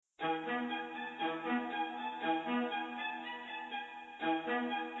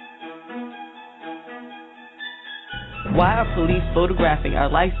Why are police photographing our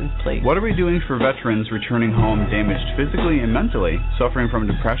license plates? What are we doing for veterans returning home damaged physically and mentally, suffering from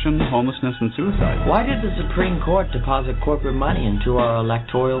depression, homelessness, and suicide? Why did the Supreme Court deposit corporate money into our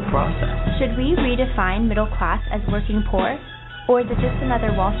electoral process? Should we redefine middle class as working poor? Or is it just another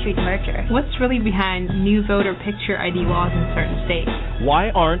Wall Street merger? What's really behind new voter picture ID laws in certain states?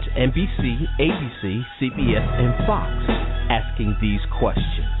 Why aren't NBC, ABC, CBS, and Fox asking these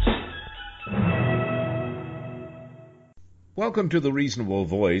questions? Welcome to the Reasonable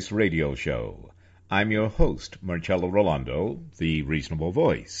Voice radio show. I'm your host, Marcello Rollando, the Reasonable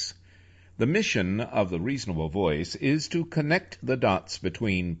Voice. The mission of the Reasonable Voice is to connect the dots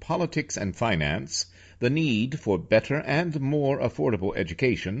between politics and finance, the need for better and more affordable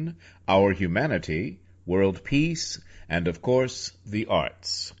education, our humanity, world peace, and, of course, the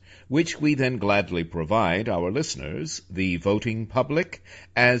arts, which we then gladly provide our listeners, the voting public,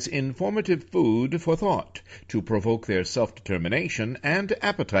 as informative food for thought to provoke their self-determination and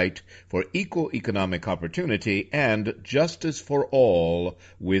appetite for equal economic opportunity and justice for all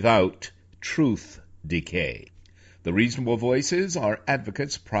without truth decay. The Reasonable Voices are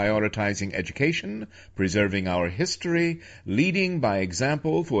advocates prioritizing education, preserving our history, leading by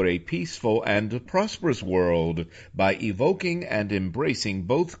example for a peaceful and prosperous world by evoking and embracing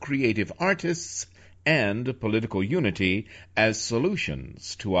both creative artists and political unity as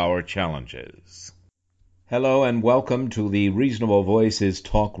solutions to our challenges. Hello and welcome to the Reasonable Voices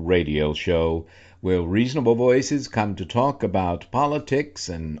Talk Radio Show, where Reasonable Voices come to talk about politics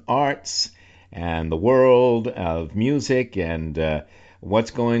and arts and the world of music and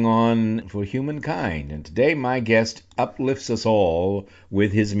what's going on for humankind. And today my guest uplifts us all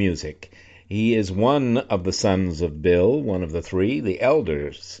with his music. He is one of the sons of Bill, one of the three, the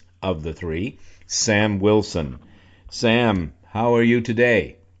elders of the three, Sam Wilson. Sam, how are you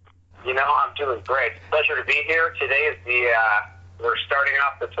today? You know, I'm doing great. Pleasure to be here. Today is we're starting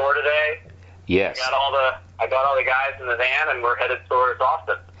off the tour today. Yes. I got all the guys in the van, and we're headed towards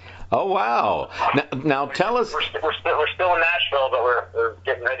Austin. Oh, wow. Now tell us... We're still in Nashville, but we're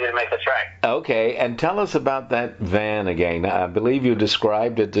getting ready to make the trek. Okay, and tell us about that van again. I believe you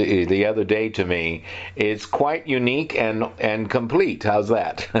described it the other day to me. It's quite unique and complete. How's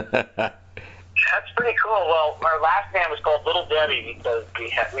that? That's pretty cool. Well, our last van was called Little Debbie because we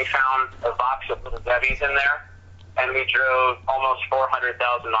found a box of Little Debbies in there, and we drove almost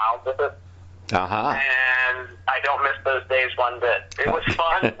 400,000 miles with it. Uh-huh. And I don't miss those days one bit. It was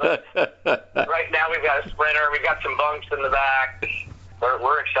fun. Right now we've got a Sprinter. We've got some bunks in the back.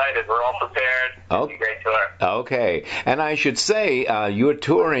 We're excited. We're all prepared. It'll be a great tour. Okay. And I should say, you're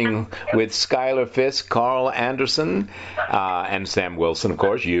touring with Skylar Fisk, Carl Anderson, and Sam Wilson, of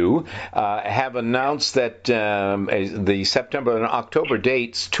course. You have announced that the September and October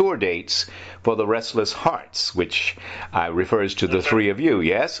tour dates for the Restless Hearts, which refers to the three of you,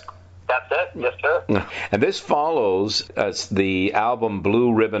 yes? That's it. Yes, sir. And this follows the album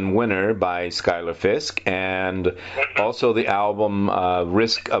Blue Ribbon Winner by Skylar Fisk and also the album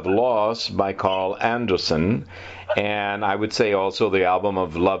Risk of Loss by Carl Anderson. And I would say also the album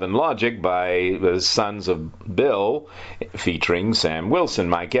of Love and Logic by the Sons of Bill featuring Sam Wilson,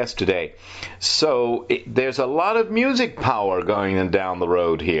 my guest today. So there's a lot of music power going down the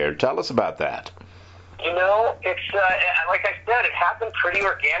road here. Tell us about that. You know, it's like I said, it happened pretty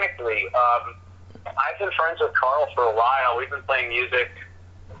organically. I've been friends with Carl for a while. We've been playing music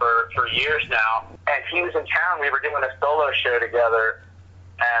for years now. And he was in town. We were doing a solo show together.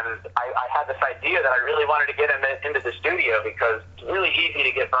 And I had this idea that I really wanted to get him into the studio because it's really easy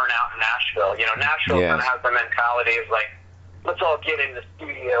to get burnt out in Nashville. You know, Nashville kind of has the mentality of like, let's all get in the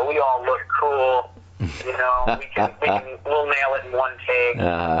studio. We all look cool. You know, we'll nail it in one take.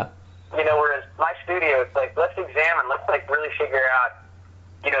 You know, whereas my studio, it's like, let's really figure out,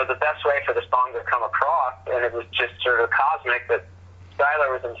 you know, the best way for the song to come across. And it was just sort of cosmic that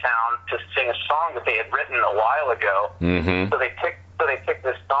Skylar was in town to sing a song that they had written a while ago. Mm-hmm. So they picked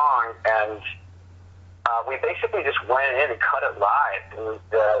this song, and we basically just went in and cut it live. And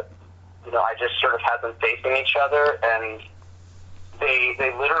you know, I just sort of had them facing each other, and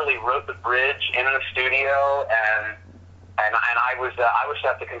they literally wrote the bridge in the studio, and I was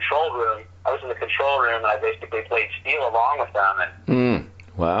at the control room. I was in the control room, and I basically played steel along with them. And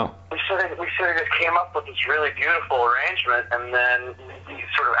wow. We sort of just came up with this really beautiful arrangement, and then we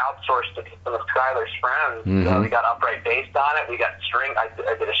sort of outsourced it to some of Skylar's friends. We got upright bass on it. We got string. I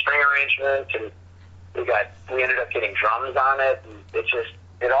did a string arrangement, and we ended up getting drums on it. And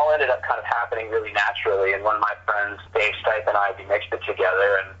it all ended up kind of happening really naturally. And one of my friends, Dave Stipe, and I, we mixed it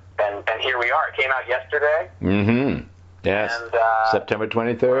together, and here we are. It came out yesterday. Mm-hmm. Yes. And, September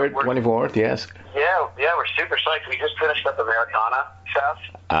 23rd, 24th, yes. Yeah, we're super psyched. We just finished up Americana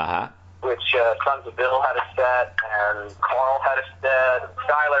Fest, which Sons of Bill had a set, and Carl had a set, and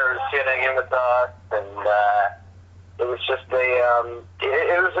Skylar was sitting in with us, and it was just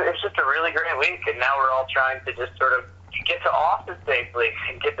it was just a really great week. And now we're all trying to just sort of get to Austin safely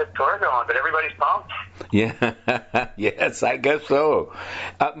and get this tour going, but everybody's pumped. Yeah, yes, I guess so.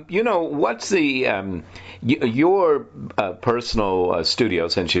 What's the your personal studio?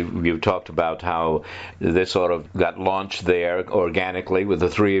 Since you talked about how this sort of got launched there organically with the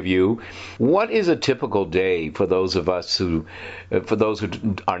three of you, what is a typical day for those of us who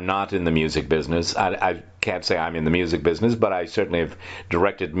are not in the music business? I can't say I'm in the music business, but I certainly have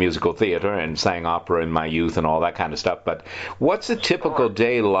directed musical theater and sang opera in my youth and all that kind of stuff. But what's a typical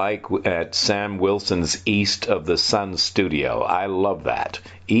day like at Sam Wilson's East of the Sun studio? I love that.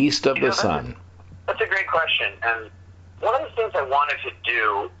 East of the Sun. That's a great question. And one of the things I wanted to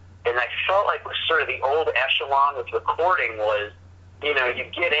do, and I felt like was sort of the old echelon with recording, was, you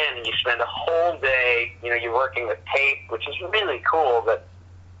get in and you spend a whole day, you're working with tape, which is really cool, but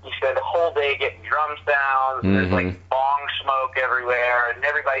you spend a whole day getting drum sounds, and there's like bong smoke everywhere, and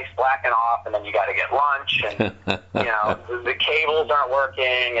everybody's slacking off, and then you got to get lunch, and the cables aren't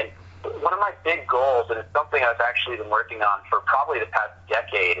working. And one of my big goals, and it's something I've actually been working on for probably the past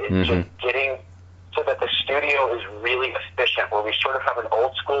decade, is just getting so that the studio is really efficient, where we sort of have an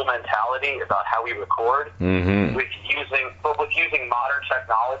old school mentality about how we record with using modern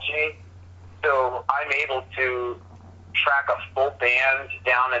technology. So I'm able to track a full band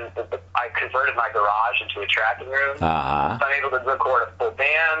down, and I converted my garage into a tracking room. So I'm able to record a full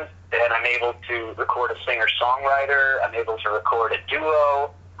band, and I'm able to record a singer-songwriter. I'm able to record a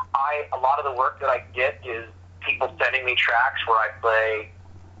duo. A lot of the work that I get is people sending me tracks where I play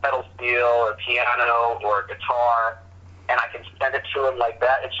pedal steel or piano or guitar, and I can send it to them like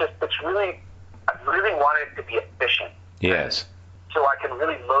that. I really wanted it to be efficient. Yes. So I can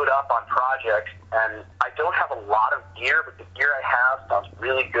really load up on projects, and I don't have a lot of gear, but the gear I have sounds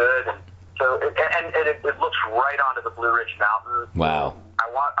really good, and so it looks right onto the Blue Ridge Mountains. Wow.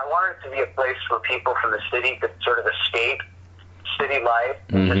 I wanted it to be a place where people from the city could sort of escape city life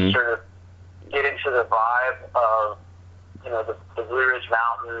and just sort of get into the vibe of the Blue Ridge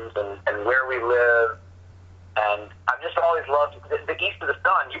Mountains and where we live. And I've just always loved the East of the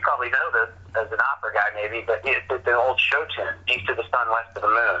Sun. You probably know this as an opera guy, maybe, but it's an old show tune, East of the Sun, West of the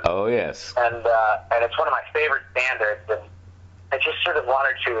Moon. Oh, yes. And it's one of my favorite standards, and I just sort of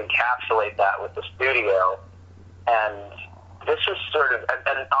wanted to encapsulate that with the studio. And this was sort of,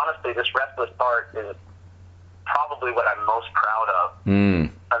 and honestly, this Restless part is probably what I'm most proud of.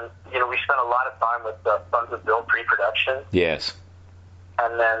 And, we spent a lot of time with Sons of Bill pre-production. Yes.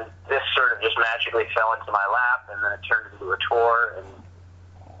 And then this sort of just magically fell into my lap, and then it turned into a tour. And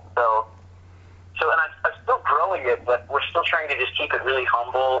so I'm still growing it, but we're still trying to just keep it really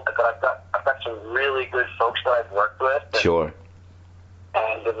humble. But I've got some really good folks that I've worked with. Sure.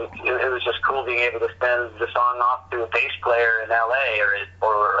 And it was just cool being able to send the song off to a bass player in L.A.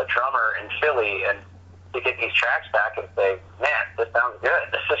 or a drummer in Philly, and to get these tracks back and say, man, this sounds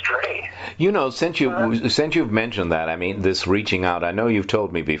good. This is great. Since you've mentioned that, I mean, this reaching out, I know you've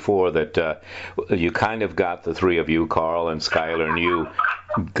told me before that you kind of got, the three of you, Carl and Skylar and you,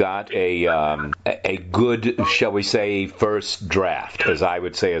 got a good, shall we say, first draft, as I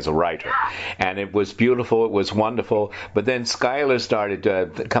would say as a writer. And it was beautiful, it was wonderful, but then Skylar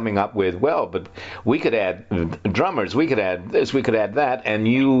started coming up with, well, but we could add drummers, we could add this, we could add that, and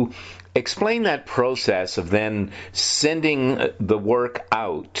you explain that process of then sending the work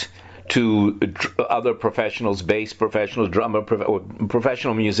out to other professionals, bass professionals, drummer,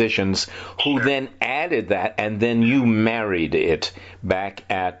 professional musicians, who then added that, and then you married it back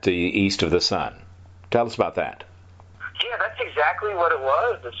at the East of the Sun. Tell us about that. Yeah, that's exactly what it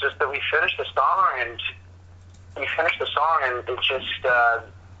was. It's just that we finished the song, and it just,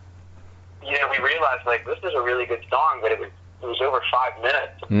 we realized, like, this is a really good song, but it was over 5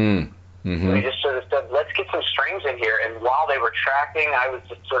 minutes. We just sort of said, let's get some strings in here. And while they were tracking, I was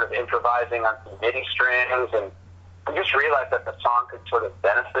just sort of improvising on some MIDI strings, and we just realized that the song could sort of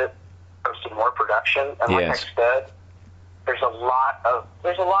benefit from some more production. And like I said, there's a lot of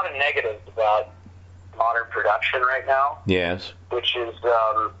negatives about modern production right now. Yes. Which is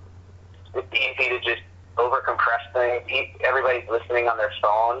it's easy to just overcompress things. Everybody's listening on their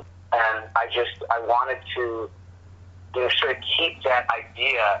phone, and I wanted to sort of keep that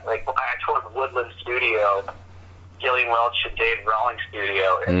idea. Like, I toured Woodland Studio, Gillian Welch and Dave Rawlings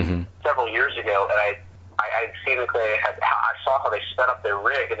Studio several years ago, and I'd seen that I saw how they set up their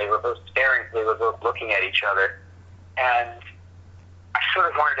rig, and they were both looking at each other. and I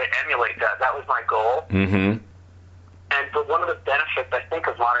sort of wanted to emulate that. That was my goal. Mm-hmm. But one of the benefits, I think,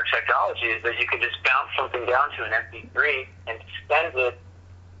 of modern technology is that you can just bounce something down to an MP3 and send it.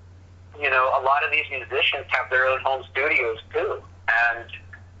 You know, a lot of these musicians have their own home studios, too, and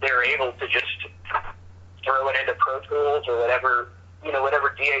they're able to just throw it into Pro Tools or whatever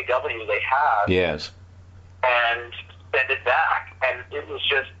DAW they have. Yes. And send it back. And it was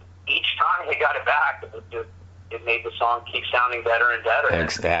just, each time we got it back, it made the song keep sounding better and better.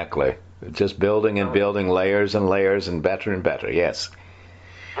 Exactly. Just building and building layers and layers and better, yes.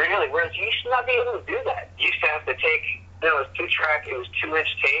 Really, whereas you used to not be able to do that. You used to have to take, it was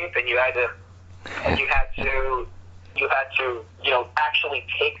 2-inch tape, and you had to, actually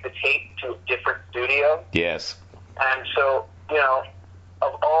take the tape to a different studio. Yes. And so,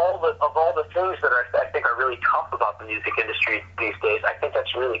 of all the things that I think are really tough about the music industry these days, I think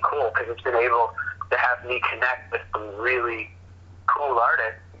that's really cool because it's been able to have me connect with some really cool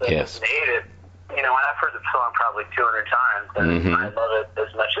artists that have made it. And I've heard the song probably 200 times, and I love it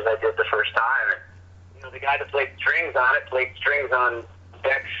as much as I did the first time. And, the guy that played strings on it played strings on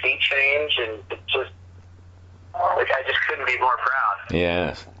Beck's C Change, and it just, I just couldn't be more proud.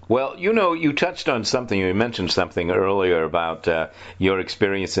 Yes. Well, you touched on something. You mentioned something earlier about your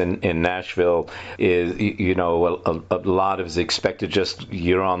experience in Nashville. Is a lot is expected. Just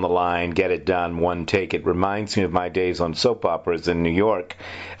you're on the line, get it done, one take. It reminds me of my days on soap operas in New York.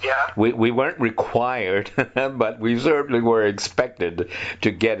 Yeah. We weren't required, but we certainly were expected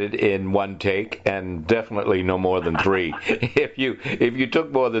to get it in one take, and definitely no more than 3. If you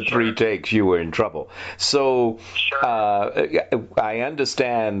took more than 3 takes, you were in trouble. So I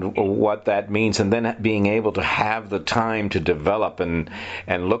understand what that means, and then being able to have the time to develop and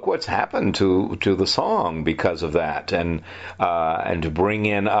look what's happened to the song because of that, and to bring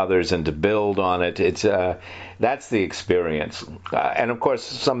in others and to build on it. It's that's the experience. And of course,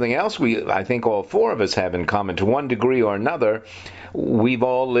 something else I think all 4 of us have in common to one degree or another. We've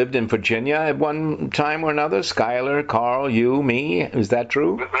all lived in Virginia at one time or another. Skylar, Carl, you, me. Is that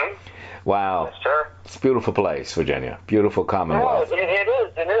true? Mm-hmm. Wow. Yes, sir. It's a beautiful place, Virginia. Beautiful Commonwealth. Yeah, it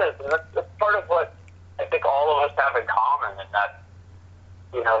is. And that's part of what I think all of us have in common, and that,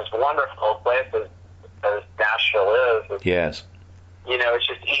 it's a wonderful place as Nashville is. Yes. It's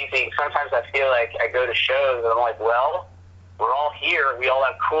just easy. Sometimes I feel like I go to shows and I'm like, well, we're all here. We all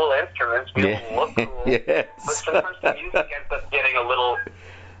have cool instruments. We all look cool. Yes. But sometimes the music ends up getting a little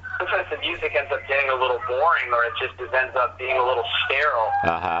boring, or it just ends up being a little sterile.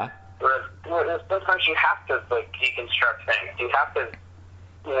 Uh-huh. Whereas sometimes you have to deconstruct things. You have to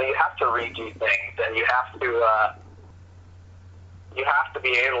redo things, and you have to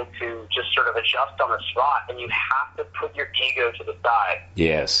be able to just sort of adjust on the spot, and you have to put your ego to the side.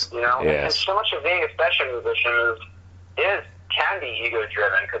 Yes. Yes. And so much of being a session musician can be ego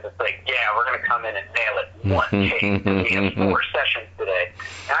driven, because it's like, yeah, we're going to come in and nail it in one take. And we have 4 sessions today,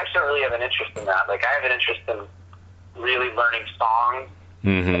 and I don't really have an interest in that. Like, I have an interest in really learning songs.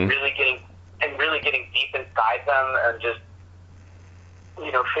 Mm-hmm. And really getting deep inside them, and just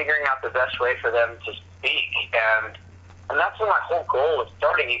figuring out the best way for them to speak, and that's what my whole goal of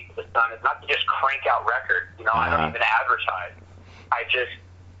starting East of the Sun is, not to just crank out records. I don't even advertise. I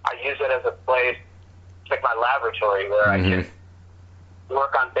use it as a place, it's like my laboratory, where I can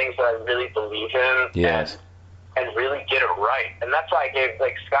work on things that I really believe in. Yes. And really get it right. And that's why I gave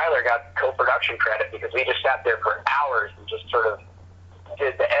Skylar got co-production credit, because we just sat there for hours and just sort of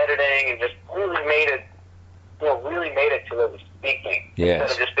did the editing and just really made it to where it was speaking. Yes.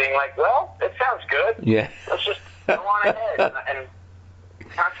 Instead of just being like, well, it sounds good. Yeah. Let's just go on ahead. And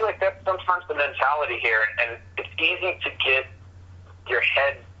I feel like that's sometimes the mentality here. And it's easy to get your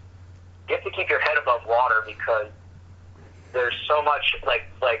head, you have to keep your head above water, because there's so much, like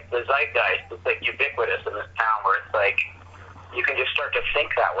the zeitgeist, it's like ubiquitous in this town, where it's like, you can just start to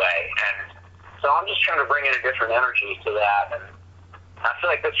think that way. And so I'm just trying to bring in a different energy to that. And I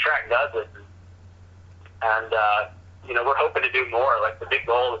feel like this track does it. And, we're hoping to do more. Like, the big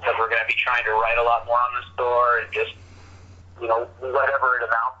goal is that we're going to be trying to write a lot more on this tour, and just, whatever it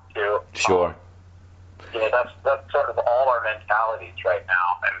amounts to. Sure. That's sort of all our mentalities right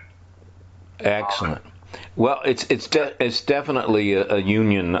now. And excellent. Well, it's definitely a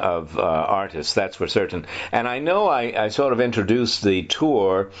union of artists, that's for certain. And I know I sort of introduced the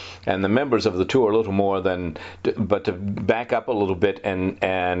tour and the members of the tour a little more but to back up a little bit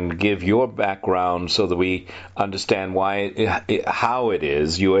and give your background so that we understand how it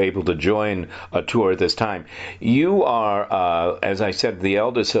is you were able to join a tour at this time. You are, as I said, the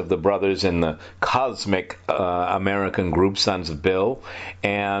eldest of the brothers in the cosmic American group Sons of Bill,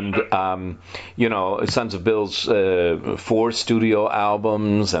 and Sons of Bill's 4 studio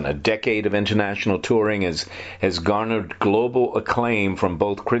albums and a decade of international touring has garnered global acclaim from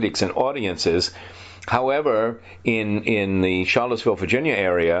both critics and audiences. However, in the Charlottesville, Virginia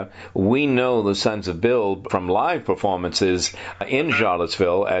area, we know the Sons of Bill from live performances in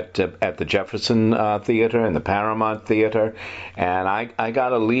Charlottesville at the Jefferson Theater and the Paramount Theater. And I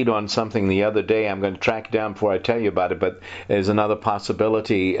got a lead on something the other day. I'm going to track it down before I tell you about it, but there's another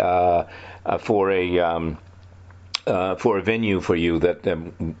possibility for a venue for you that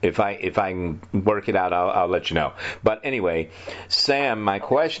if I can work it out, I'll let you know. But anyway, Sam, my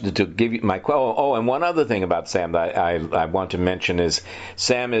question to give you and one other thing about Sam that I want to mention is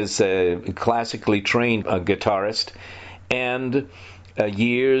Sam is a classically trained guitarist, and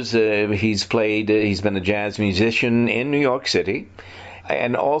years he's been a jazz musician in New York City.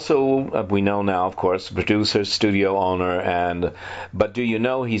 And also, we know now, of course, producer, studio owner, but do you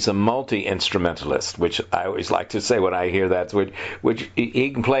know he's a multi-instrumentalist, which I always like to say when I hear that, which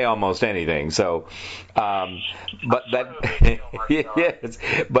he can play almost anything. So, but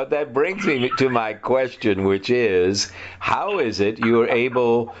that brings me to my question, which is, how is it you're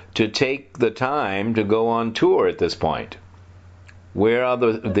able to take the time to go on tour at this point? Where are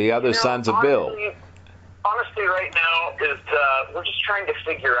the other Sons of Bill? Honestly, right now, we're just trying to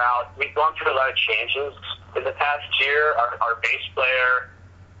figure out, we've gone through a lot of changes. In the past year, our bass player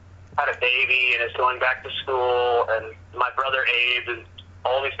had a baby and is going back to school, and my brother Abe has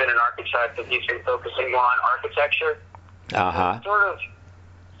always been an architect, and he's been focusing more on architecture. Uh-huh.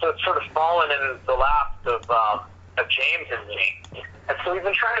 So it's sort of fallen in the lap of James and me. And so we've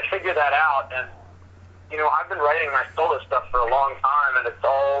been trying to figure that out, and I've been writing my solo stuff for a long time, and it's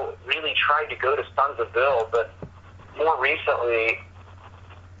all really tried to go to Sons of Bill, but more recently,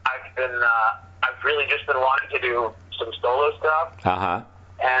 I've really just been wanting to do some solo stuff,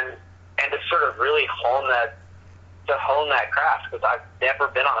 and to sort of really hone that craft, because I've never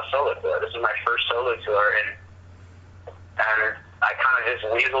been on a solo tour. This is my first solo tour, and I kind of just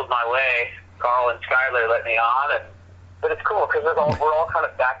weaseled my way. Carl and Skylar let me on, but it's cool because we're all kind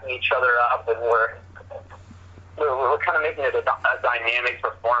of backing each other up, and we're kind of making it a dynamic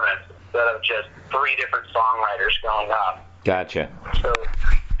performance instead of just 3 different songwriters going up. Gotcha. So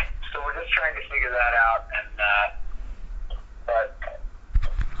we're just trying to figure that out,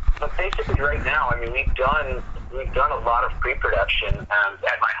 but basically right now, I mean, we've done a lot of pre-production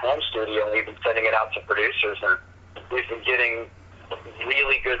at my home studio, and we've been sending it out to producers, and we've been getting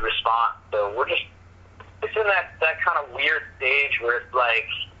really good response. So it's in that kind of weird stage where it's like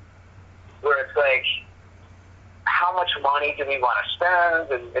how much money do we want to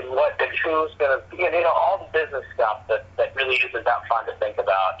spend, and who's going to, all the business stuff that really isn't that fun to think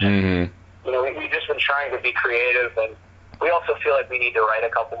about. Mm-hmm. We've just been trying to be creative, and we also feel like we need to write a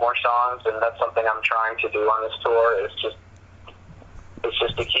couple more songs, and that's something I'm trying to do on this tour. It's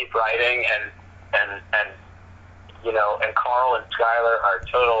just to keep writing, and Carl and Skylar are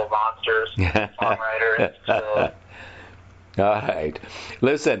total monsters, songwriters. So. All right.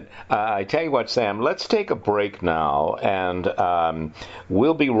 Listen, I tell you what, Sam, let's take a break now, and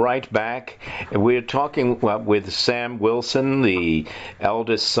we'll be right back. We're talking with Sam Wilson, the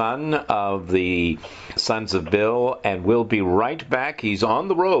eldest son of the Sons of Bill, and we'll be right back. He's on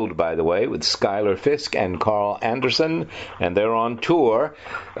the road, by the way, with Skylar Fisk and Carl Anderson, and they're on tour.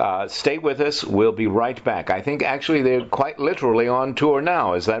 Stay with us. We'll be right back. I think, actually, they're quite literally on tour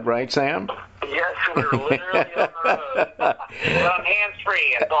now. Is that right, Sam? Yes, we're literally on the road. We're on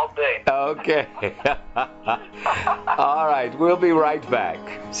hands-free. It's all day. Okay. All right. We'll be right back.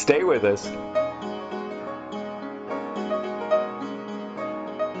 Stay with us.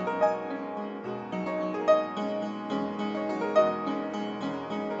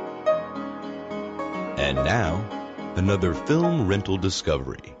 And now, another film rental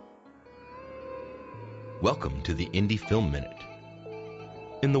discovery. Welcome to the Indie Film Minute.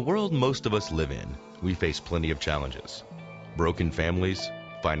 In the world most of us live in, we face plenty of challenges. Broken families,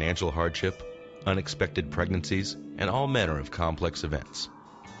 financial hardship, unexpected pregnancies, and all manner of complex events.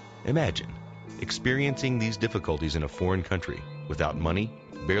 Imagine experiencing these difficulties in a foreign country without money,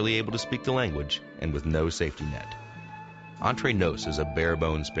 barely able to speak the language, and with no safety net. Entre Nos is a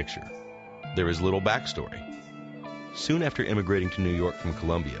bare-bones picture. There is little backstory. Soon after immigrating to New York from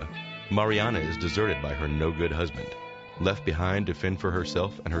Colombia, Mariana is deserted by her no-good husband, left behind to fend for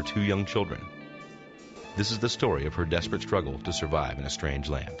herself and her 2 young children. This is the story of her desperate struggle to survive in a strange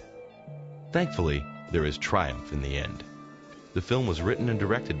land. Thankfully, there is triumph in the end. The film was written and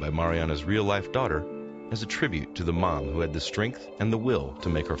directed by Mariana's real-life daughter as a tribute to the mom who had the strength and the will to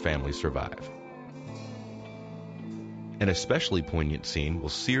make her family survive. An especially poignant scene will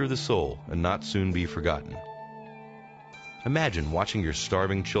sear the soul and not soon be forgotten. Imagine watching your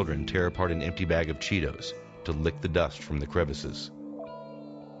starving children tear apart an empty bag of Cheetos to lick the dust from the crevices.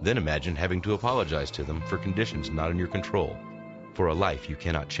 Then imagine having to apologize to them for conditions not in your control, for a life you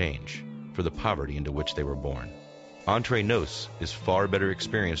cannot change, for the poverty into which they were born. Entre Nos is far better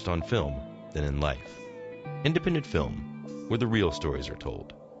experienced on film than in life. Independent film, where the real stories are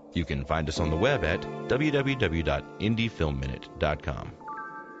told. You can find us on the web at www.indiefilmminute.com.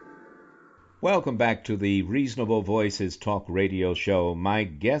 Welcome back to the Reasonable Voices Talk Radio Show. My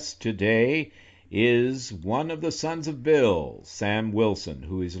guest today is one of the sons of Bill, Sam Wilson,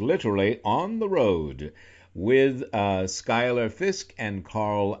 who is literally on the road with Skylar Fisk and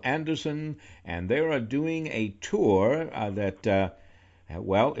Carl Anderson, and they are doing a tour that,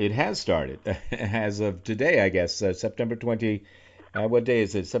 well, it has started as of today, I guess, September 20. What day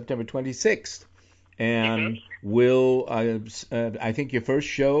is it? September 26th. And will I think your first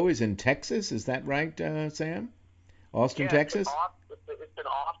show is in Texas? Is that right, Sam? Austin, Texas? It's in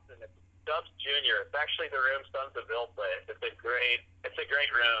Austin. It's Dubs Jr. It's actually the room Sons of Bill plays. It's a great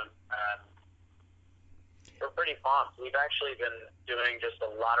room. We're pretty pumped. We've actually been doing just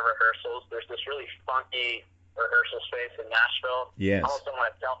a lot of rehearsals. There's this really funky rehearsal space in Nashville. Yes. I almost don't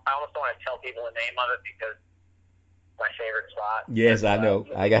want to tell people the name of it because my favorite spot. Yes, I know.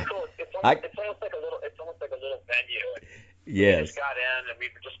 It's cool. It's almost like a little venue. Yes. We just got in, and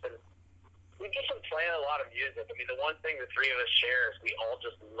we've just been playing a lot of music. I mean, the one thing the three of us share is we all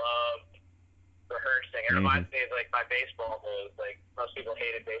just love rehearsing. It reminds me of like my baseball days. Like most people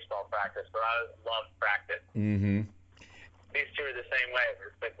hated baseball practice, but I loved practice. Mm-hmm. These two are the same way.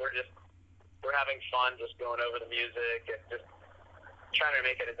 It's like we're having fun, just going over the music and just trying to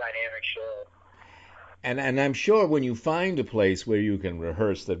make it a dynamic show. And I'm sure when you find a place where you can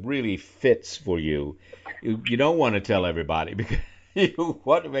rehearse that really fits for you, you don't want to tell everybody because you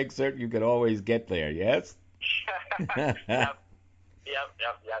want to make certain you can always get there, yes? Yep.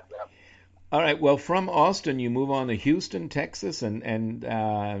 All right, well, from Austin, you move on to Houston, Texas, and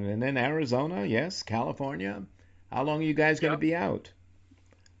then Arizona, yes, California. How long are you guys going to be out?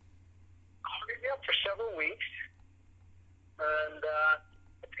 We're going to be out for several weeks, and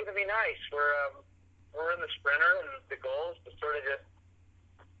it's going to be nice. We're in the Sprinter, and the goal is to sort of just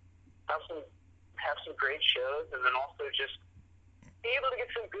have some great shows, and then also just be able to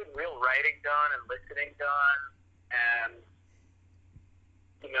get some good real writing done and listening done, and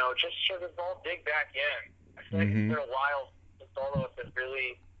just sort of all dig back in. I feel like it's been a while since all of us have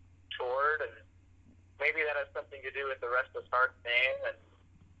really toured, and maybe that has something to do with the Restless Heart name, and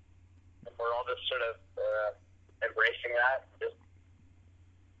we're all just sort of embracing that, and just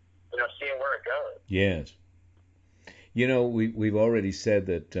seeing where it goes. Yes. We've already said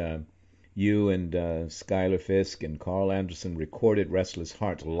that you and Skylar Fisk and Carl Anderson recorded Restless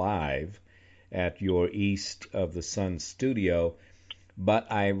Heart live at your East of the Sun studio.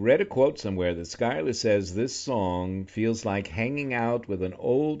 But I read a quote somewhere that Skylar says this song feels like hanging out with an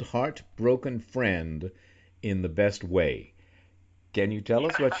old heartbroken friend in the best way. Can you tell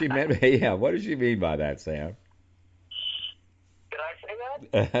us what she meant? Yeah, what does she mean by that, Sam? Did I say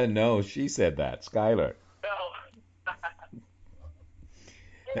that? No, she said that, Skylar. No.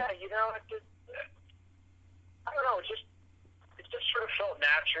 Yeah, it just, I don't know, it just sort of felt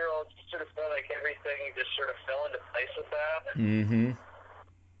natural. It just sort of felt like everything just sort of fell into place with that. Mm-hmm.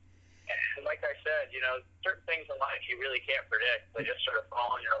 And like I said, certain things in life you really can't predict. They just sort of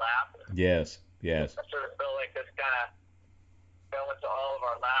fall in your lap. Yes. I sort of felt like this kind of fell into all of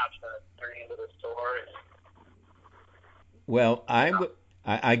our laps and it's turning into this story. Well,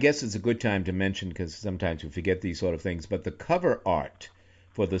 I guess it's a good time to mention, because sometimes we forget these sort of things, but the cover art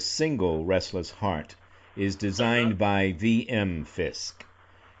for the single Restless Heart is designed by V.M. Fisk.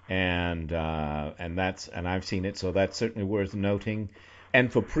 And I've seen it, so that's certainly worth noting. And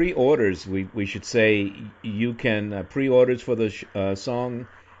for pre-orders, we should say you can pre-orders for the song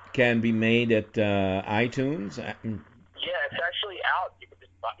can be made at iTunes. Yeah, it's actually out. You can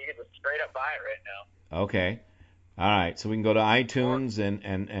just straight up buy it right now. Okay, all right. So we can go to iTunes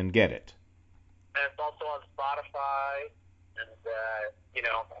and get it. And it's also on Spotify and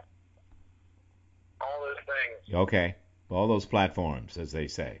all those things. Okay, all those platforms, as they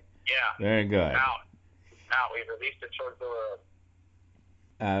say. Yeah. Very good. Out. We've released it towards the world.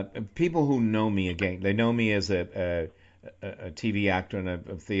 People who know me, again, they know me as a TV actor and a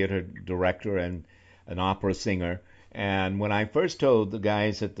theater director and an opera singer. And when I first told the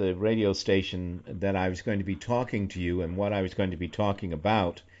guys at the radio station that I was going to be talking to you and what I was going to be talking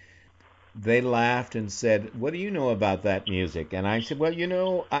about, they laughed and said, "What do you know about that music?" And I said, "Well,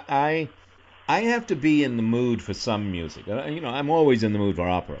 I I have to be in the mood for some music. I'm always in the mood for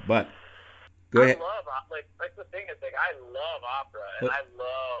opera, but go ahead. I love like the thing is like I love opera and I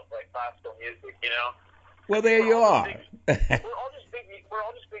love like classical music. Well, there you are. We're all just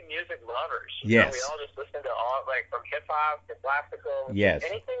big music lovers. Yes. We all just listen to all like from hip hop to classical. Yes.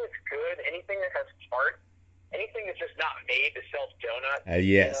 Anything that's good, anything that has heart, anything that's just not made to sell donuts.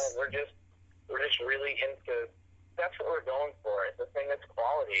 Yes. We're just really into. That's what we're going for. It's the thing that's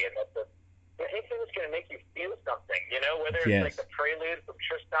quality, and that's anything that's going to make you feel something. Whether it's like the Prelude from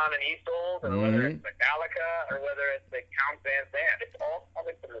Tristan and Isolde, or whether it's Metallica, or whether it's the Count Van Sant. It's all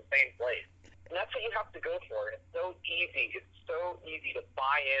coming from the same place. And that's what you have to go for. It's so easy. It's so easy to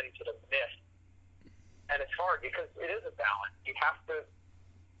buy into the myth. And it's hard because it is a balance. You have to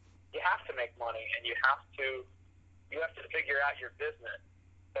make money, and you have to figure out your business.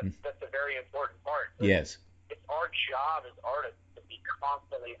 That's a very important part. Yes. It's our job as artists to be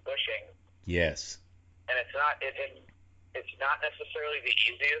constantly pushing. Yes. And it's not necessarily the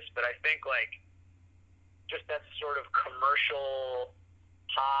easiest, but I think like just that sort of commercial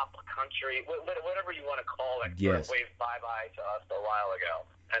pop, country, whatever you want to call it, sort of waved bye-bye to us a while ago.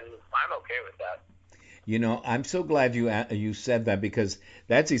 And I'm okay with that. I'm so glad you said that, because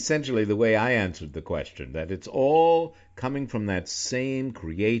that's essentially the way I answered the question, that it's all coming from that same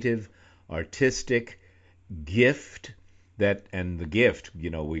creative, artistic gift. And the gift,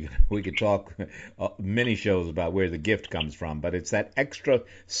 we could talk many shows about where the gift comes from, but it's that extra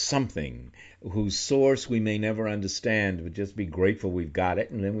something whose source we may never understand, but just be grateful we've got it,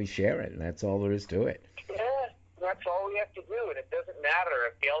 and then we share it, and that's all there is to it. Yeah, that's all we have to do, and it doesn't matter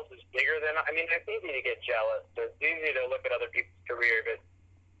if the else is bigger than. I mean, it's easy to get jealous. It's easy to look at other people's career, but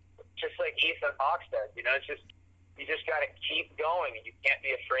just like Ethan Hawke said, it's just. You just got to keep going, and you can't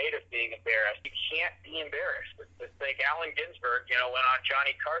be afraid of being embarrassed. You can't be embarrassed. It's like Allen Ginsberg, went on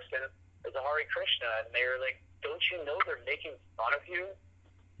Johnny Carson as a Hare Krishna, and they were like, "Don't you know they're making fun of you?"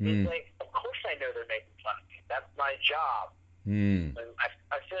 He's like, "Of course I know they're making fun of me. That's my job." And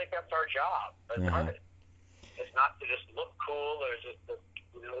I feel like that's our job as artists. It's not to just look cool, or just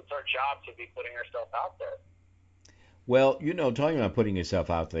it's our job to be putting ourselves out there. Well, talking about putting yourself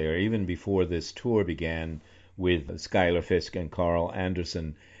out there, even before this tour began with Skylar Fisk and Carl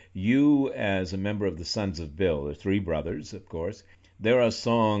Anderson, you, as a member of the Sons of Bill, the three brothers, of course, there are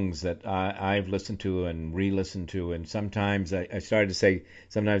songs that I've listened to and re-listened to, and sometimes I started to say,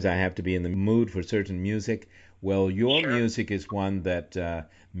 sometimes I have to be in the mood for certain music. Well, your music is one that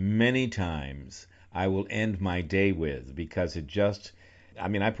many times I will end my day with, because it just...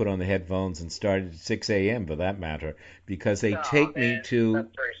 I put on the headphones and started at 6 a.m. for that matter, because they take me to...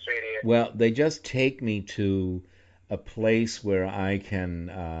 That's very sweet of you. Well, they just take me to a place where I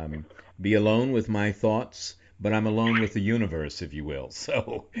can be alone with my thoughts, but I'm alone with the universe, if you will.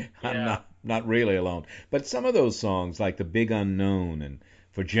 So I'm not really alone. But some of those songs, like The Big Unknown and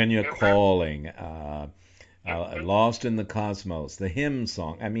Virginia Calling, Lost in the Cosmos, the hymn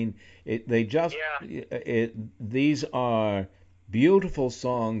song, these are beautiful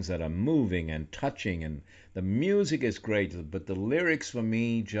songs that are moving and touching, and the music is great, but the lyrics for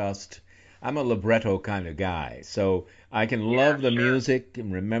me I'm a libretto kind of guy, so I can love the music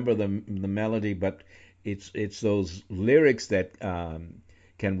and remember the melody, but it's those lyrics that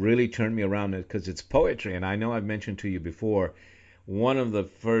can really turn me around, because it's poetry. And I know I've mentioned to you before, one of the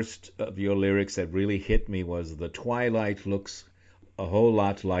first of your lyrics that really hit me was, "The twilight looks a whole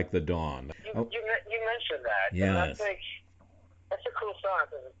lot like the dawn." You mentioned that. Yes. That's a cool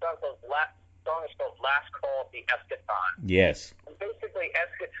song, because the song is called Last Call at the Eschaton. Yes. And basically,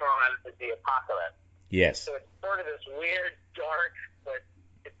 Eschaton is the apocalypse. Yes. So it's sort of this weird, dark, but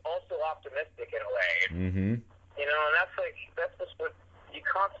it's also optimistic in a way. Mm-hmm. And that's just what you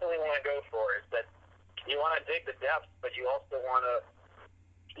constantly want to go for, is that you want to dig the depths, but you also want to,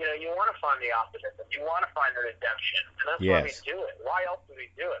 you want to find the optimism. You want to find the redemption. And that's why we do it. Why else do we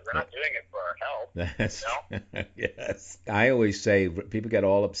do it? We're not doing it for our health. Yes. I always say, people get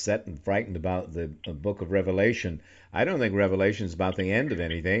all upset and frightened about the book of Revelation. I don't think Revelation is about the end of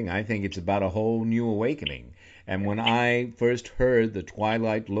anything. I think it's about a whole new awakening. And when I first heard the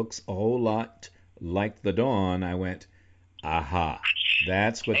twilight looks a whole lot like the dawn, I went, aha,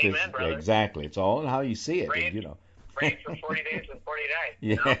 that's what Amen, this... brother. Exactly. It's all in how you see it. Rain for 40 days and 40 nights.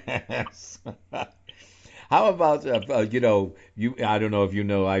 Yes. How about, I don't know if you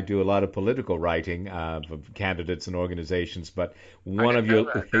know, I do a lot of political writing for candidates and organizations, but one of your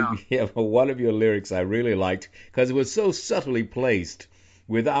lyrics I really liked, because it was so subtly placed.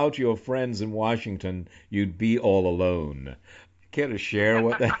 Without your friends in Washington, you'd be all alone. Care to share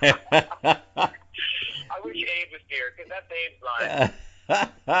what that? I wish Abe was here, because that's Abe's line.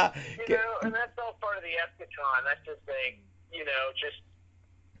 and that's all part of the eschaton. That's just like,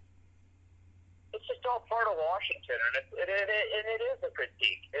 it's just all part of Washington, and it is a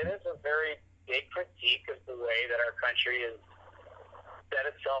critique. It is a very big critique of the way that our country has set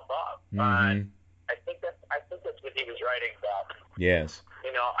itself up. Mm-hmm. I think that's what he was writing about. Yes.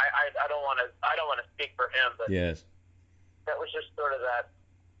 I don't want to speak for him, but yes, that was just sort of that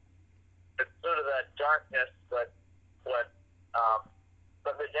darkness, but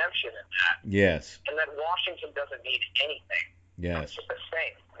redemption in that. Yes. And that Washington doesn't need anything. Yes. It's just a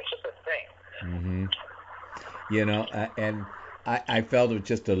thing. It's just a thing. Mm-hmm. And I felt it was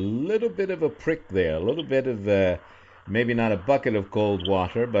just a little bit of a prick there, a little bit of maybe not a bucket of cold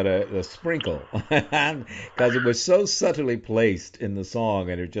water, but a sprinkle, because it was so subtly placed in the song,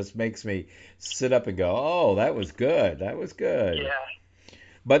 and it just makes me sit up and go, "Oh, that was good. That was good." Yeah.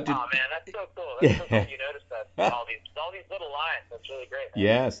 But oh man, that's so cool. That's so cool. You noticed that all these little lines. That's really great. Man.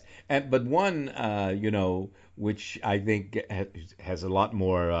 Yes, but one, which I think has a lot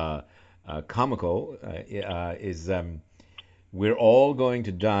more comical, is "We're all going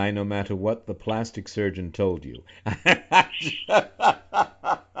to die, no matter what the plastic surgeon told you." That's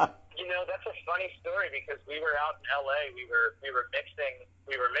a funny story because we were out in L.A. We were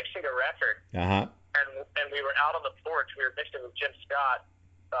mixing a record. Uh-huh. And we were out on the porch. We were mixing with Jim Scott,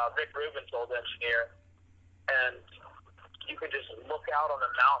 Rick Rubin's old engineer, and you could just look out on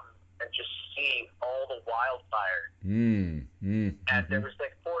the mountain and just see all the wildfires. And there was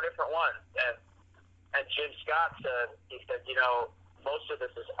like 4 different ones. And Jim Scott said, most of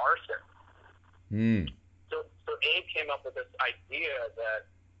this is arson. So Abe came up with this idea that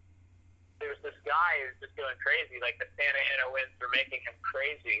there was this guy who's just going crazy, like the Santa Ana winds were making him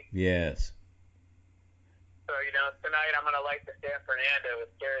crazy. Yes. So, tonight I'm going to light the San Fernando with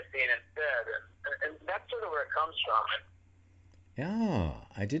kerosene instead. And that's sort of where it comes from. Yeah,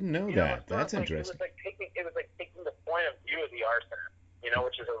 I didn't know that. That's interesting. It was like taking the point of view of the arsonist,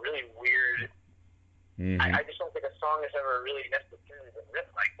 which is a really weird... Mm-hmm. I just don't think a song has ever really necessarily been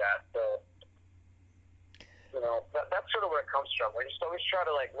written like that. So, that's sort of where it comes from. We just always try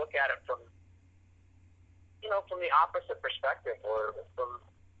to look at it from the opposite perspective, or from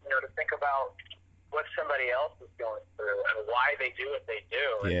to think about what somebody else is going through and why they do what they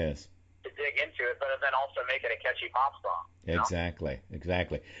do. Yes. To dig into it, but then also make it a catchy pop song. Exactly.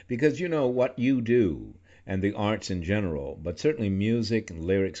 Because what you do, and the arts in general, but certainly music and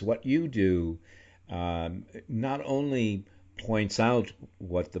lyrics, what you do not only points out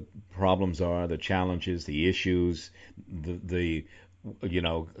what the problems are, the challenges, the issues, the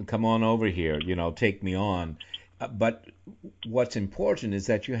come on over here, take me on. But what's important is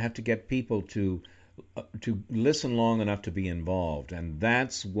that you have to get people to listen long enough to be involved, and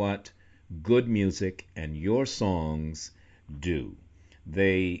that's what good music and your songs do.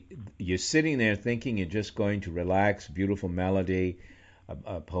 You're sitting there thinking you're just going to relax, beautiful melody,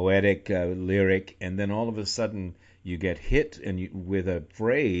 a poetic lyric, and then all of a sudden you get hit with a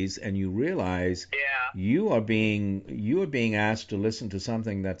phrase, and you realize you are being asked to listen to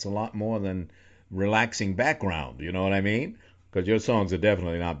something that's a lot more than relaxing background. You know what I mean? Because your songs are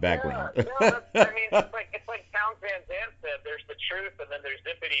definitely not background. It's like Townes Van Zandt said, there's the truth and then there's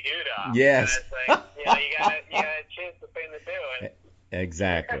zippity-doo-dah. Yes. And it's like, you gotta choose between the two.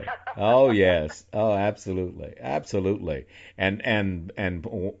 Exactly. Oh, yes. Oh, absolutely. And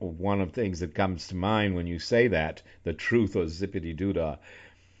one of the things that comes to mind when you say that, the truth or zippity-doo-dah,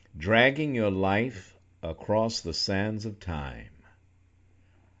 dragging your life across the sands of time.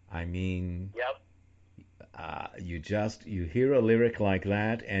 I mean... Yep. You hear a lyric like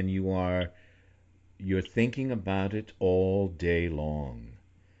that, and you're thinking about it all day long.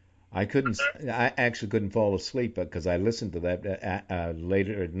 I actually couldn't fall asleep because I listened to that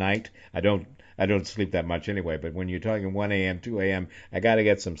later at night. I don't sleep that much anyway, but when you're talking 1 a.m., 2 a.m., I got to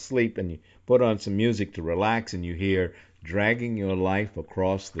get some sleep, and you put on some music to relax, and you hear dragging your life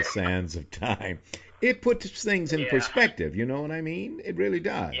across the sands of time. It puts things in perspective, you know what I mean? It really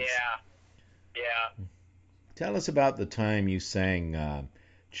does. Yeah. Tell us about the time you sang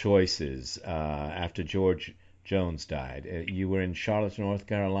Choices after George Jones died. You were in Charlotte, North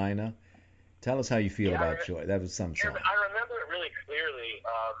Carolina. Tell us how you feel about Choices. That was some song. I remember it really clearly.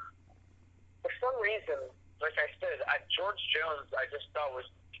 For some reason, like I said, George Jones, I just thought was...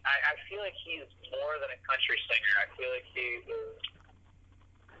 I feel like he's more than a country singer. I feel like he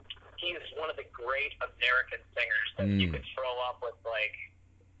is one of the great American singers that you could throw up with, like,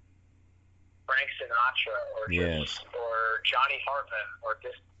 Frank Sinatra or Johnny Hartman, or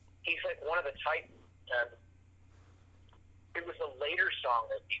just... He's like one of the titans. And it was a later song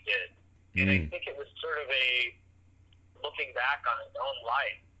that he did. And I think it was sort of looking back on his own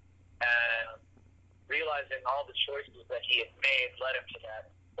life and realizing all the choices that he had made led him to that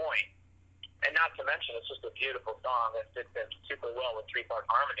point. And not to mention, it's just a beautiful song that fits in super well with three-part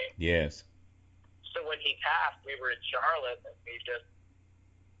harmony. Yes. So when he passed, we were in Charlotte, and we just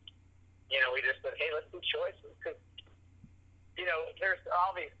said, hey, let's do choices. Because, there's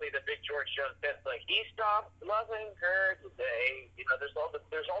obviously the big George Jones hits, like, he stopped loving her today. There's all the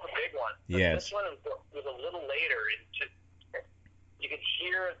big ones. Yes. This one was a little later. You could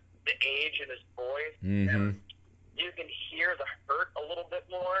hear the age in his voice. Mm-hmm. You can hear the hurt a little bit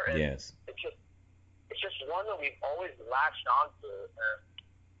more. And Yes. It's just one that we've always latched onto. And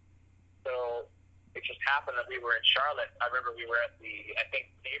so it just happened that we were in Charlotte. I remember we were at the,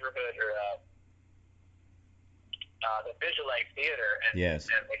 neighborhood or the Visual Lake Theater. And, Yes.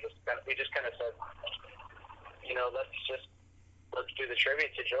 and we just kind of said, let's do the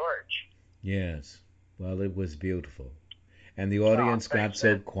tribute to George. Yes. Well, it was beautiful. And the audience got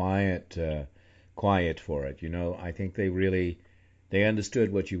so quiet for it. I think they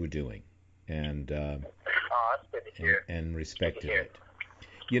understood what you were doing and that's good to hear. and respected it.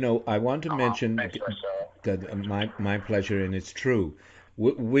 I want to mention, my pleasure, and it's true.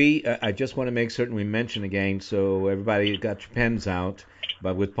 I just want to make certain we mention again, so everybody got your pens out.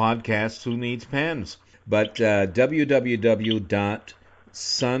 But with podcasts, who needs pens? But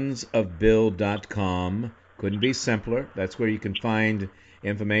www.sonsofbill.com couldn't be simpler. That's where you can find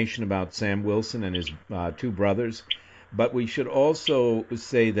information about Sam Wilson and his two brothers. But we should also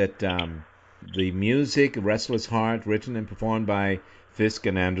say that the music, Restless Heart, written and performed by Fisk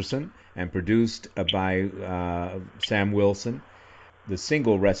and Anderson, and produced by Sam Wilson. The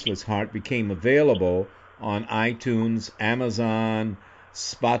single Restless Heart became available on iTunes, Amazon,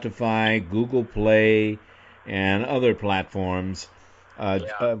 Spotify, Google Play, and other platforms.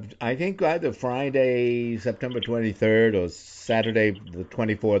 I think either Friday, September 23rd, or Saturday, the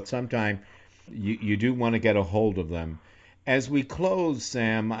 24th, sometime. You do want to get a hold of them. As we close,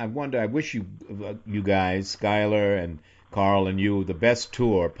 Sam, I wish you guys, Skylar and Carl and you, the best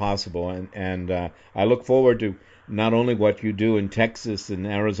tour possible. And I look forward to not only what you do in Texas and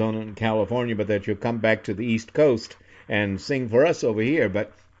Arizona and California, but that you'll come back to the East Coast and sing for us over here.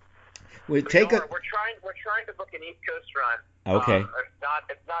 But we're trying to book an East Coast run. Okay. It's not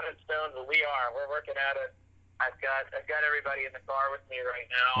in stone, but we are. We're working at it. I've got everybody in the car with me right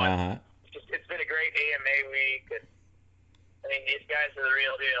now. Uh-huh. It's been a great AMA week. And, these guys are the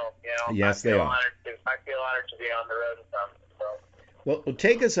real deal. Yes, they are. I feel honored to be on the road with them. So. Well,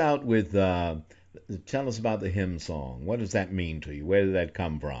 take us out with. Tell us about the hymn song. What does that mean to you? Where did that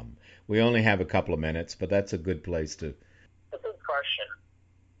come from? We only have a couple of minutes, but that's a good place to. That's a good question.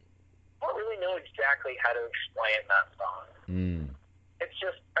 I don't really know exactly how to explain that song. It's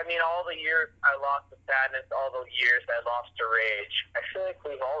just, all the years I lost to sadness, all the years I lost to rage, I feel like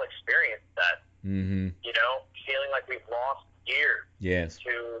we've all experienced that. Mm-hmm. Feeling like we've lost years. Yes.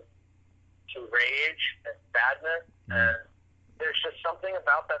 To rage and sadness, and there's just something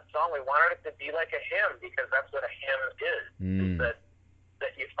about that song. We wanted it to be like a hymn because that's what a hymn is. Is that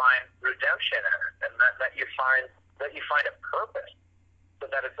you find redemption in it, and that you find a purpose, so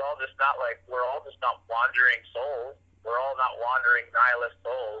that it's all just not like we're all just not wandering souls. We're all not wandering nihilist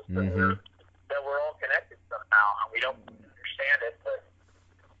souls. That we're all connected somehow, and we don't understand it, but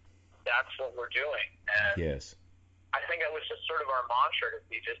that's what we're doing. And yes. I think it was just sort of our mantra to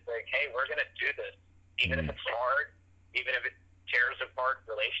be just like, hey, we're going to do this, even if it's hard, even if it tears apart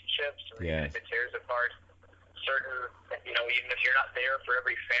relationships, or even if it tears apart certain, even if you're not there for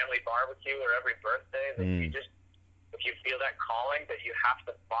every family barbecue or every birthday, that if you feel that calling, that you have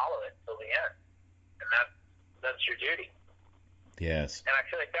to follow it till the end, and that's your duty. Yes. And I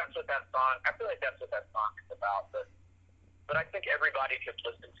feel like that's what that song is about. But I think everybody could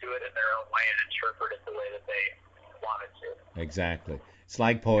listen to it in their own way and interpret it the way that they wanted to. Exactly. It's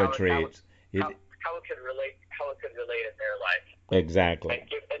like poetry. How it could relate in their life. Exactly. And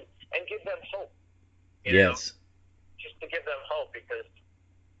give them hope. Yes. Just to give them hope, because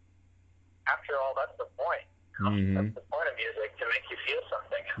after all, that's the point. That's the point of music, to make you feel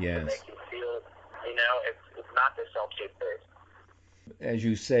something. To make you feel, it's not to self-soothe. As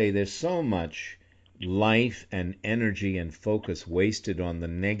you say, there's so much life and energy and focus wasted on the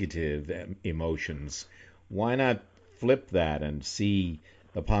negative emotions. Why not flip that and see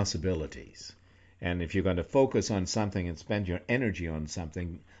the possibilities? And if you're going to focus on something and spend your energy on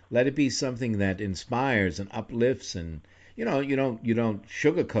something, let it be something that inspires and uplifts, and you don't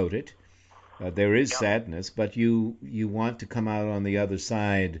sugarcoat it. There is sadness, but you want to come out on the other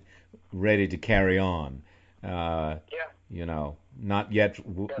side ready to carry on. not yet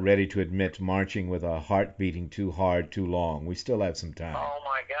ready to admit marching with a heart beating too hard, too long. We still have some time. Oh,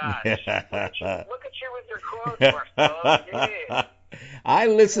 my gosh. Look at you with your quotes, Marcello. Yeah. I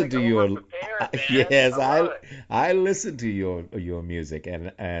listen to your yes. I listen to your music,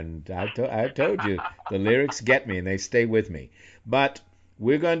 and I've told you the lyrics get me and they stay with me. But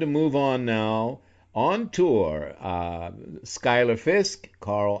we're going to move on now. On tour, Skylar Fisk,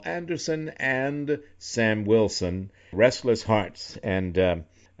 Carl Anderson, and Sam Wilson, Restless Hearts. And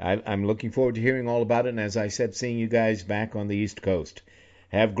I'm looking forward to hearing all about it. And as I said, seeing you guys back on the East Coast.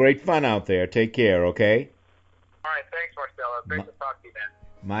 Have great fun out there. Take care, okay? All right, thanks, Marcello. Great to talk to you, man.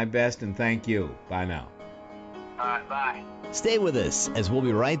 My best, and thank you. Bye now. All right, bye. Stay with us, as we'll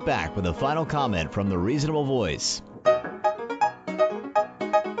be right back with a final comment from the Reasonable Voice.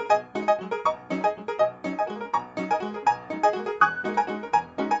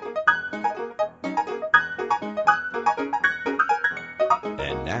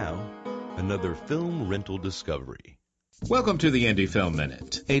 And now, another film rental discovery. Welcome to the Indie Film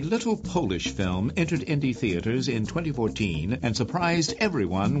Minute. A little Polish film entered indie theaters in 2014 and surprised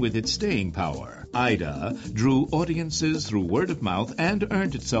everyone with its staying power. Ida drew audiences through word of mouth and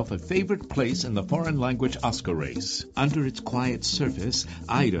earned itself a favorite place in the foreign language Oscar race. Under its quiet surface,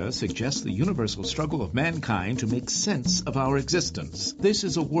 Ida suggests the universal struggle of mankind to make sense of our existence. This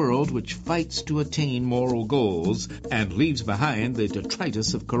is a world which fights to attain moral goals and leaves behind the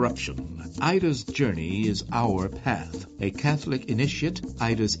detritus of corruption. Ida's journey is our path. A Catholic initiate,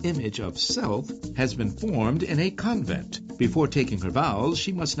 Ida's image of self has been formed in a convent. Before taking her vows,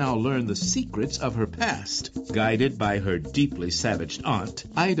 she must now learn the secrets of her past. Guided by her deeply savaged aunt,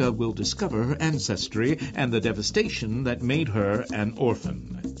 Ida will discover her ancestry and the devastation that made her an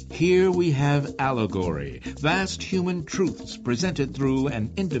orphan. Here we have allegory, vast human truths presented through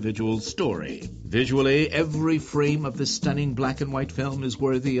an individual's story. Visually, every frame of this stunning black and white film is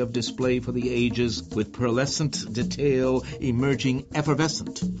worthy of display for the ages, with pearlescent detail emerging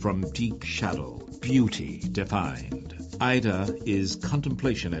effervescent from deep shadow, beauty defined. Ida is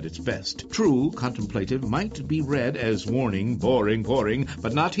contemplation at its best. True contemplative might be read as warning, boring,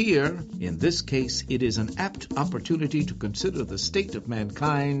 but not here. In this case, it is an apt opportunity to consider the state of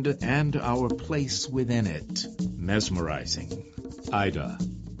mankind and our place within it. Mesmerizing. Ida.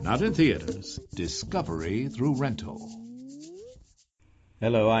 Not in theaters. Discovery through rental.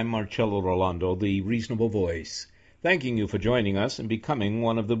 Hello, I'm Marcello Rollando, the Reasonable Voice. Thanking you for joining us and becoming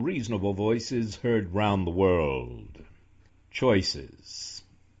one of the reasonable voices heard round the world. Choices: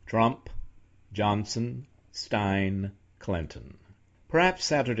 Trump, Johnson, Stein, Clinton. Perhaps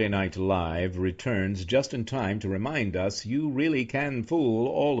Saturday Night Live returns just in time to remind us you really can fool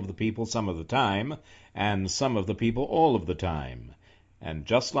all of the people some of the time, and some of the people all of the time. And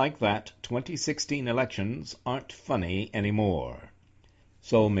just like that, 2016 elections aren't funny anymore.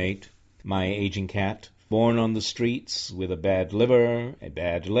 Soulmate, my aging cat, born on the streets with a bad liver, a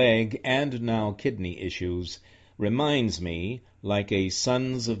bad leg, and now kidney issues, reminds me, like a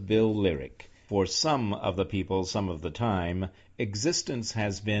Sons of Bill lyric, for some of the people some of the time, existence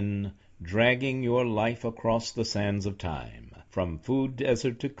has been dragging your life across the sands of time, from food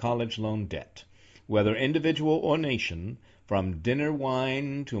desert to college loan debt. Whether individual or nation, from dinner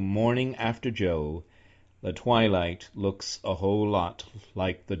wine to morning after Joe, the twilight looks a whole lot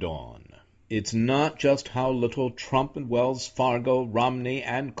like the dawn. It's not just how little Trump and Wells Fargo, Romney,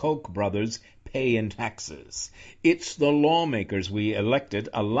 and Koch brothers pay in taxes. It's the lawmakers we elected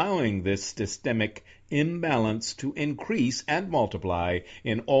allowing this systemic imbalance to increase and multiply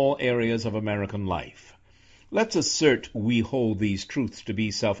in all areas of American life. Let's assert we hold these truths to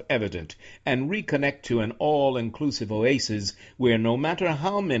be self-evident and reconnect to an all-inclusive oasis where no matter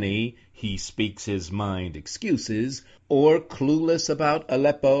how many he speaks his mind excuses, or clueless about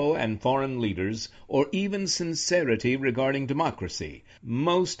Aleppo and foreign leaders, or even sincerity regarding democracy,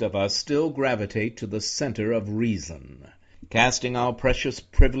 most of us still gravitate to the center of reason, casting our precious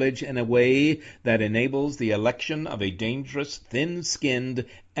privilege in a way that enables the election of a dangerous, thin-skinned,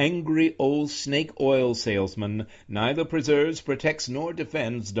 angry old snake oil salesman neither preserves, protects, nor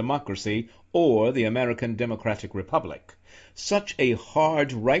defends democracy or the American Democratic Republic. Such a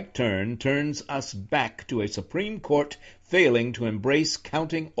hard right turn turns us back to a Supreme Court failing to embrace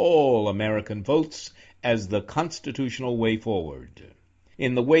counting all American votes as the constitutional way forward.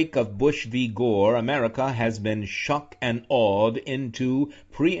 In the wake of Bush v. Gore, America has been shock and awed into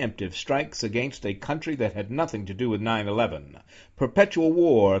preemptive strikes against a country that had nothing to do with 9/11, perpetual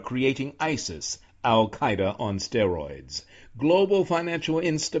war creating ISIS, Al-Qaeda on steroids, global financial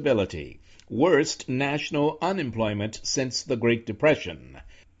instability, worst national unemployment since the Great Depression,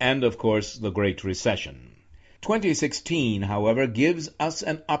 and, of course, the Great Recession. 2016, however, gives us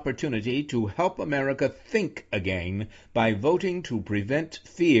an opportunity to help America think again by voting to prevent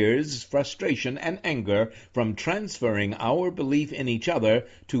fears, frustration, and anger from transferring our belief in each other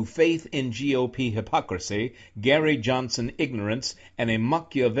to faith in GOP hypocrisy, Gary Johnson ignorance, and a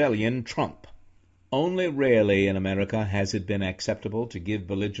Machiavellian Trump. Only rarely in America has it been acceptable to give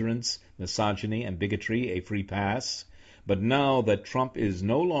belligerence, misogyny, and bigotry a free pass. But now that Trump is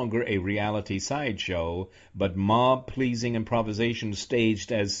no longer a reality sideshow, but mob-pleasing improvisation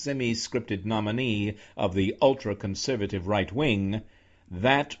staged as semi-scripted nominee of the ultra-conservative right wing,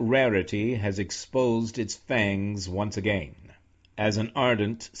 that rarity has exposed its fangs once again. As an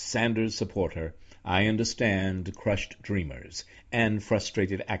ardent Sanders supporter, I understand crushed dreamers and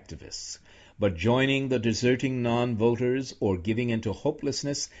frustrated activists. But joining the deserting non-voters or giving into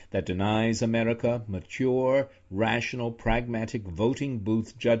hopelessness that denies America mature, rational, pragmatic voting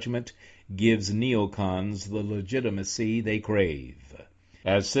booth judgment gives neocons the legitimacy they crave.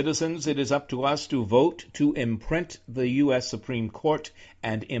 As citizens, it is up to us to vote to imprint the U.S. Supreme Court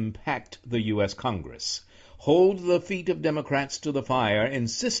and impact the U.S. Congress. Hold the feet of Democrats to the fire,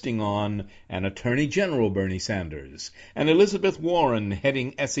 insisting on an Attorney General Bernie Sanders, an Elizabeth Warren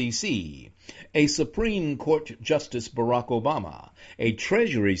heading SEC, a Supreme Court Justice Barack Obama, a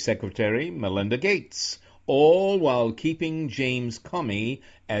Treasury Secretary Melinda Gates, all while keeping James Comey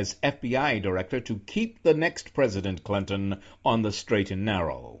as FBI Director to keep the next President Clinton on the straight and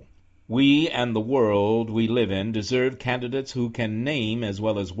narrow. We and the world we live in deserve candidates who can name as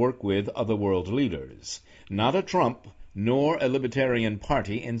well as work with other world leaders. Not a Trump, nor a Libertarian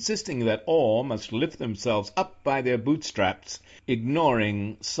Party insisting that all must lift themselves up by their bootstraps,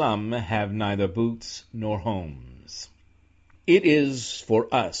 ignoring some have neither boots nor homes. It is for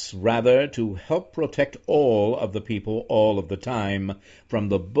us, rather, to help protect all of the people all of the time from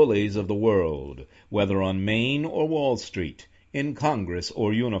the bullies of the world, whether on Main or Wall Street, in Congress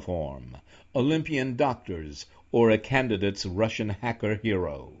or uniform, Olympian doctors, or a candidate's Russian hacker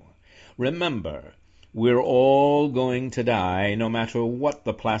hero. Remember, we're all going to die, no matter what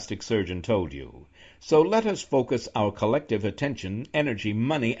the plastic surgeon told you. So let us focus our collective attention, energy,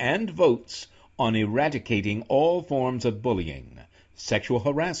 money, and votes on eradicating all forms of bullying, sexual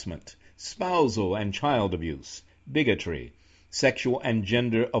harassment, spousal and child abuse, bigotry, sexual and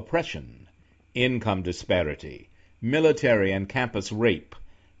gender oppression, income disparity, military and campus rape,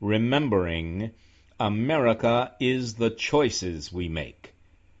 remembering America is the choices we make.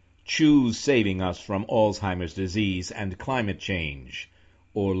 Choose saving us from Alzheimer's disease and climate change,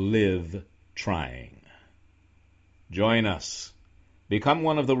 or live trying. Join us. Become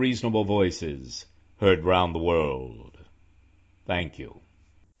one of the reasonable voices heard round the world. Thank you.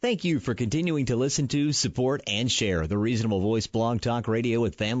 Thank you for continuing to listen to, support, and share the Reasonable Voice Blog Talk Radio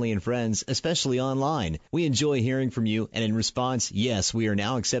with family and friends, especially online. We enjoy hearing from you, and in response, yes, we are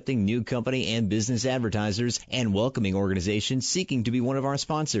now accepting new company and business advertisers and welcoming organizations seeking to be one of our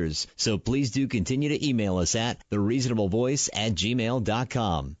sponsors. So please do continue to email us at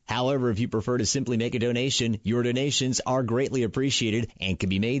thereasonablevoice@gmail.com. However, if you prefer to simply make a donation, your donations are greatly appreciated and can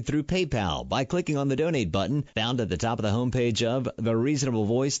be made through PayPal by clicking on the donate button found at the top of the homepage of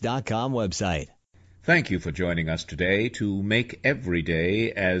thereasonablevoice.com website. Thank you for joining us today to make every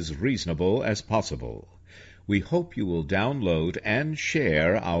day as reasonable as possible. We hope you will download and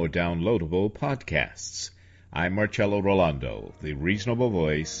share our downloadable podcasts. I'm Marcello Rollando, the Reasonable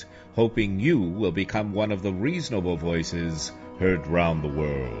Voice, hoping you will become one of the reasonable voices heard round the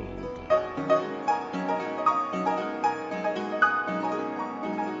world.